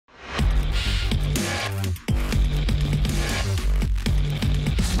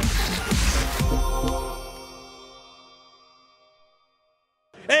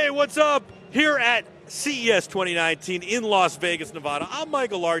what's up? Here at CES 2019 in Las Vegas, Nevada. I'm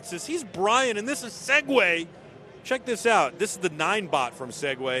Michael Artsis. He's Brian, and this is Segway. Check this out. This is the Ninebot from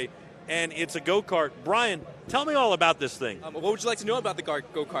Segway, and it's a go-kart. Brian, tell me all about this thing. What would you like to know about the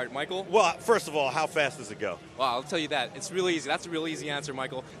go-kart, Michael? Well, first of all, how fast does it go? Well, I'll tell you that. It's really easy. That's a really easy answer,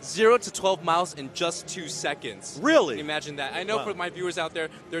 Michael. 0 to 12 miles in just 2 seconds. Really? Imagine that. I know for my viewers out there,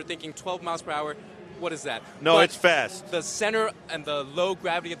 they're thinking 12 miles per hour. What is that? No, but it's fast. The center and the low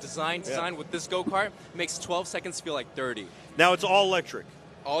gravity of design with this go-kart makes 12 seconds feel like 30. Now it's all electric.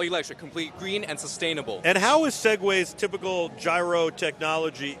 All electric, complete green and sustainable. And how is Segway's typical gyro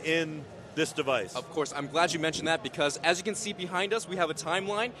technology in this device? Of course, I'm glad you mentioned that because as you can see behind us, we have a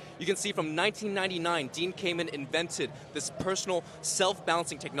timeline. You can see from 1999, Dean Kamen invented this personal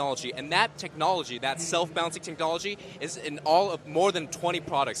self-balancing technology. And that technology, that self-balancing technology, is in all of more than 20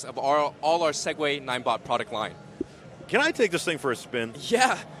 products of all our Segway Ninebot product line. Can I take this thing for a spin?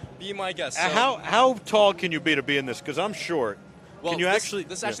 Yeah, be my guest. So, how tall can you be to be in this? Because I'm short. Well, can you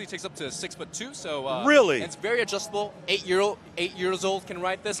this actually takes up to 6'2", so really, it's very adjustable. 8 years old can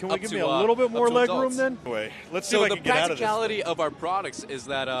ride this. Can we give me a little bit more leg room then? Wait, let's see if I can get out of this. So the practicality of our products is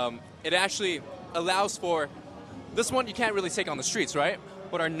that it actually allows for this one you can't really take on the streets, right?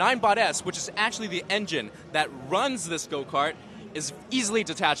 But our Ninebot S, which is actually the engine that runs this go-kart, is easily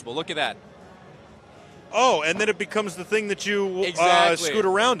detachable. Look at that. Oh, and then it becomes the thing that you scoot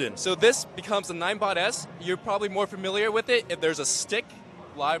around in. So this becomes a Ninebot S. You're probably more familiar with it if there's a stick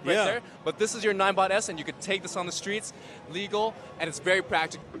live right there. But this is your Ninebot S, and you could take this on the streets, legal, and it's very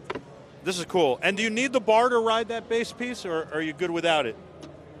practical. This is cool. And do you need the bar to ride that base piece, or are you good without it?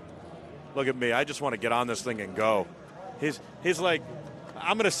 Look at me. I just want to get on this thing and go. He's like,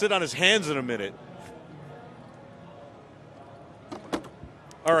 I'm going to sit on his hands in a minute.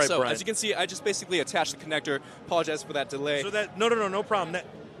 All right, so, Brian. as you can see, I just basically attached the connector. Apologize for that delay. So no problem.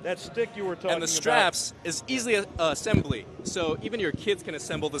 That stick you were talking about. And the straps is easily assembly. So even your kids can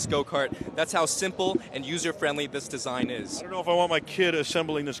assemble this go-kart. That's how simple and user-friendly this design is. I don't know if I want my kid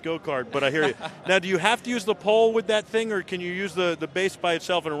assembling this go-kart, but I hear you. Now, do you have to use the pole with that thing, or can you use the base by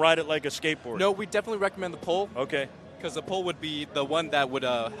itself and ride it like a skateboard? No, we definitely recommend the pole. Okay. Because the pole would be the one that would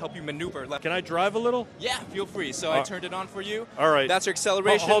help you maneuver. Can I drive a little? Yeah, feel free. So I turned it on for you. All right. That's your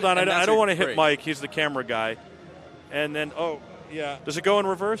acceleration. Hold on, I don't want to hit Mike. He's the camera guy. And then, does it go in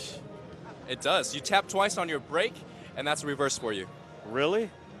reverse? It does. You tap twice on your brake, and that's reverse for you.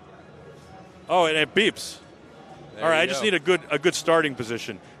 Really? Oh, and it beeps. All right, I just need a good starting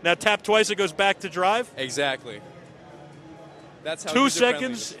position. Now tap twice, it goes back to drive? Exactly. That's how 2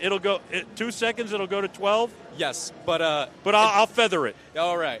 seconds, it'll go. 2 seconds, it'll go to 12. Yes, but I'll feather it.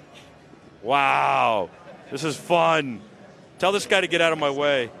 All right. Wow, this is fun. Tell this guy to get out of my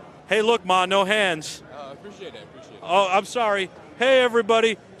way. Hey, look, Ma, no hands. Appreciate it. Oh, I'm sorry. Hey,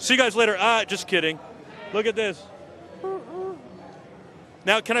 everybody. See you guys later. Just kidding. Look at this.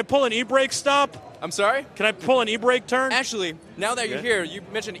 Now, can I pull an e-brake stop? I'm sorry? Can I pull an e-brake turn? Actually, now that you're here, you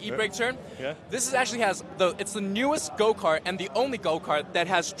mentioned e-brake turn. Yeah. This actually it's the newest go-kart and the only go-kart that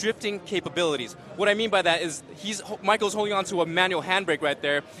has drifting capabilities. What I mean by that is Michael's holding on to a manual handbrake right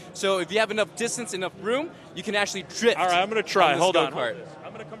there. So if you have enough distance, enough room, you can actually drift. All right, I'm going to try. Hold on. I'm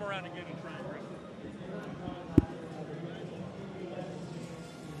going to come around again and try and drift.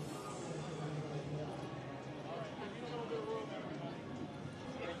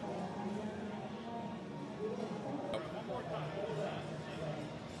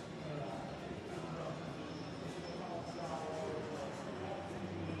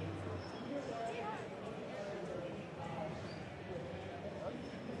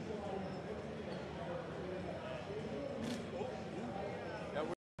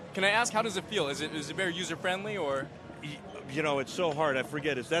 Can I ask, how does it feel? Is it very user-friendly, or? You know, it's so hard. I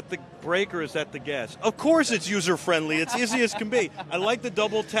forget. Is that the brake or is that the gas? Of course it's user-friendly. It's easy as can be. I like the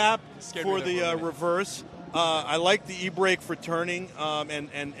double tap for the reverse. I like the e-brake for turning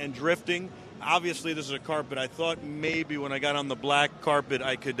and drifting. Obviously, this is a carpet. I thought maybe when I got on the black carpet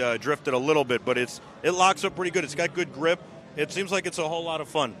I could drift it a little bit, but it locks up pretty good. It's got good grip. It seems like it's a whole lot of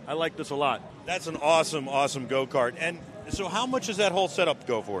fun. I like this a lot. That's an awesome, awesome go-kart. And so how much does that whole setup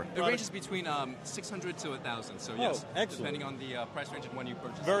go for? It ranges between 600 to 1,000. So yes, excellent. Depending on the price range and when you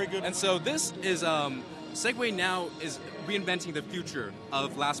purchase. Very good. And so this is Segway now is reinventing the future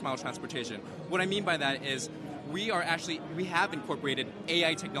of last mile transportation. What I mean by that is we have incorporated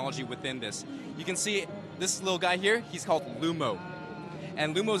AI technology within this. You can see this little guy here. He's called Loomo,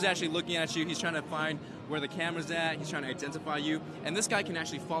 and Loomo is actually looking at you. He's trying to find where the camera's at. He's trying to identify you, and this guy can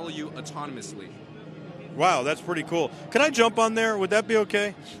actually follow you autonomously. Wow, that's pretty cool. Can I jump on there? Would that be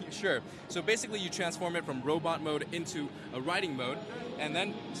okay? Sure. So basically, you transform it from robot mode into a riding mode, and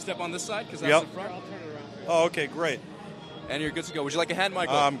then step on this side because that's the front. Oh, okay, great. And you're good to go. Would you like a hand,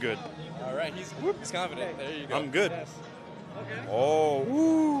 Michael? I'm good. All right, he's confident. There you go. I'm good. Yes. Okay. Oh,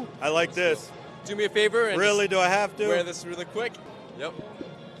 woo. I like this. Do me a favor and Really? Do I have to? wear this really quick. Yep.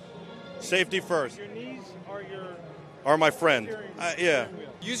 Safety first. Your knees are your Are my friend. Yeah. steering wheel.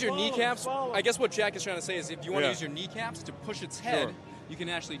 Use your Follow, kneecaps. follow. I guess what Jack is trying to say is if you want to Yeah. use your kneecaps to push its head, Sure. you can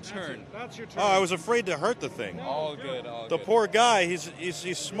actually turn. That's your turn. Oh, I was afraid to hurt the thing. All good, all The good. poor guy, he's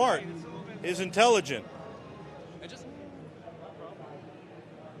smart. He's intelligent. And just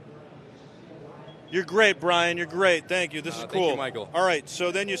You're great, Brian. You're great. Thank you. This is thank cool. you, Michael. All right,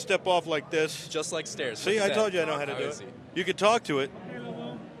 so then you step off like this. just like stairs. See, Look I at told that. you I know how to do it. easy. You could talk to it. Okay,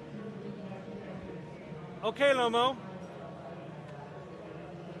 Lomo. Okay, Lomo.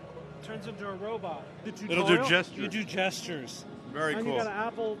 Turns into a robot. It'll do gestures. You do gestures. Very And cool. you got an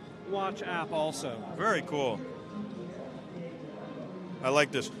Apple Watch app also. Very cool. I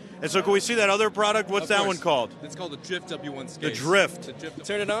like this. And so can we see that other product? What's Of that course. one called? It's called the Drift W1 skate. The Drift. The Drift.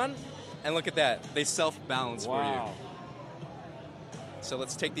 Turn it on, and look at that. They self-balance for you. So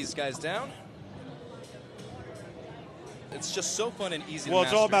let's take these guys down. It's just so fun and easy Well, to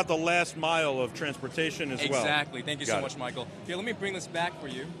it's all master. about the last mile of transportation as well. Exactly. Thank you Got so it. much, Michael. Here, let me bring this back for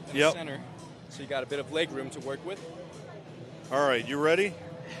you in Yep. the center. So you got a bit of leg room to work with. All right, you ready?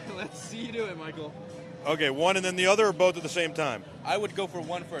 Let's see you do it, Michael. Okay, one and then the other, or both at the same time? I would go for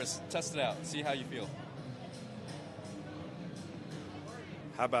one first. Test it out. See how you feel.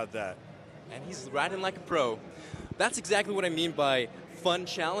 How about that? And he's riding like a pro. That's exactly what I mean by fun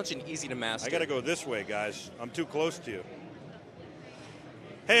challenge and easy to master. I got to go this way, guys. I'm too close to you.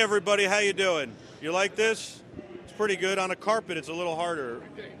 Hey, everybody, how you doing? You like this? It's pretty good. On a carpet, it's a little harder.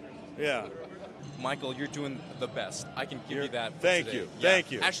 Yeah. Michael, you're doing the best. I can give you that. For Thank today. you. Yeah.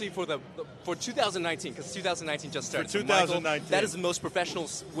 Thank you. Actually, for 2019, because 2019 just started. For So, Michael, 2019. that is the most professional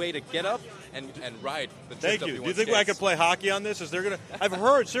way to get up and ride the Thank Drift you. W1 Do you think skates. I could play hockey on this? Is there gonna? I've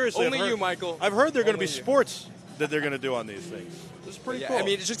heard seriously. Only I've heard, you, Michael. I've heard there are going to be Only you. sports that they're going to do on these things. This is pretty Yeah, cool. I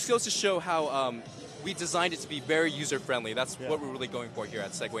mean, it just goes to show how we designed it to be very user-friendly. That's Yeah. what we're really going for here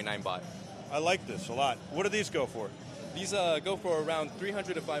at Segway Ninebot. I like this a lot. What do these go for? These go for around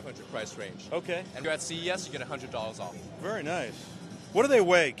 300 to 500 price range. Okay. And you're at CES, you get $100 off. Very nice. What do they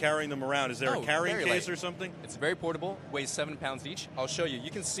weigh carrying them around? Is there Oh, a carrying very case light. or something? It's very portable, weighs 7 pounds each. I'll show you. You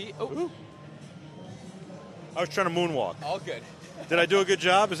can see. Oh, Ooh. I was trying to moonwalk. all good. Did I do a good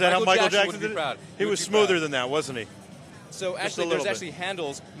job? Is that how Michael Michael Jackson Jackson would be did it? proud. He He would was be smoother proud. than that, wasn't he? So Just a actually, little there's bit. actually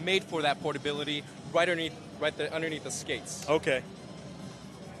handles made for that portability right underneath the skates. Okay.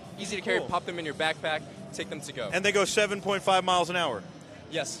 Easy to carry. Cool. Pop them in your backpack. Take them to go. And they go 7.5 miles an hour.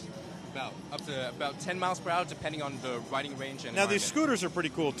 yes, up to about 10 miles per hour, depending on the riding range and Now, these environment. scooters are pretty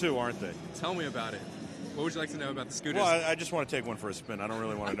cool, too, aren't they? Tell me about it. What would you like to know about the scooters? Well, I just want to take one for a spin. I don't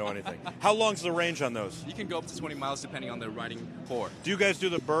really want to know anything. How long's the range on those? You can go up to 20 miles depending on the riding for. Do you guys do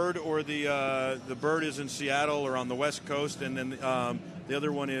the Bird, or the Bird is in Seattle or on the West Coast, and then the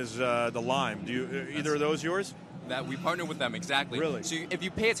other one is the Lime? Do you either of those yours? That we partner with them, exactly. Really? So if you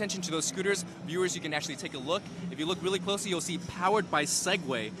pay attention to those scooters, viewers, you can actually take a look. If you look really closely, you'll see Powered by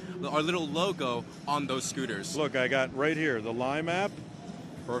Segway, our little logo on those scooters. Look, I got right here the Lime app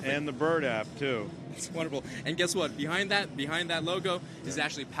Perfect. and the Bird app too. It's wonderful. And guess what? Behind that logo is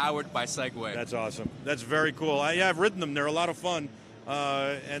actually Powered by Segway. That's awesome. That's very cool. I've ridden them. They're a lot of fun,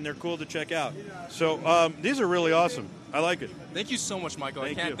 and they're cool to check out. So these are really awesome. I like it. Thank you so much, Michael.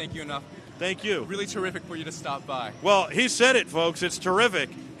 Thank I can't you. thank you enough. Thank you. Really terrific for you to stop by. Well, he said it, folks. It's terrific.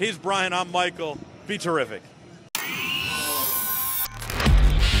 He's Brian. I'm Michael. Be terrific.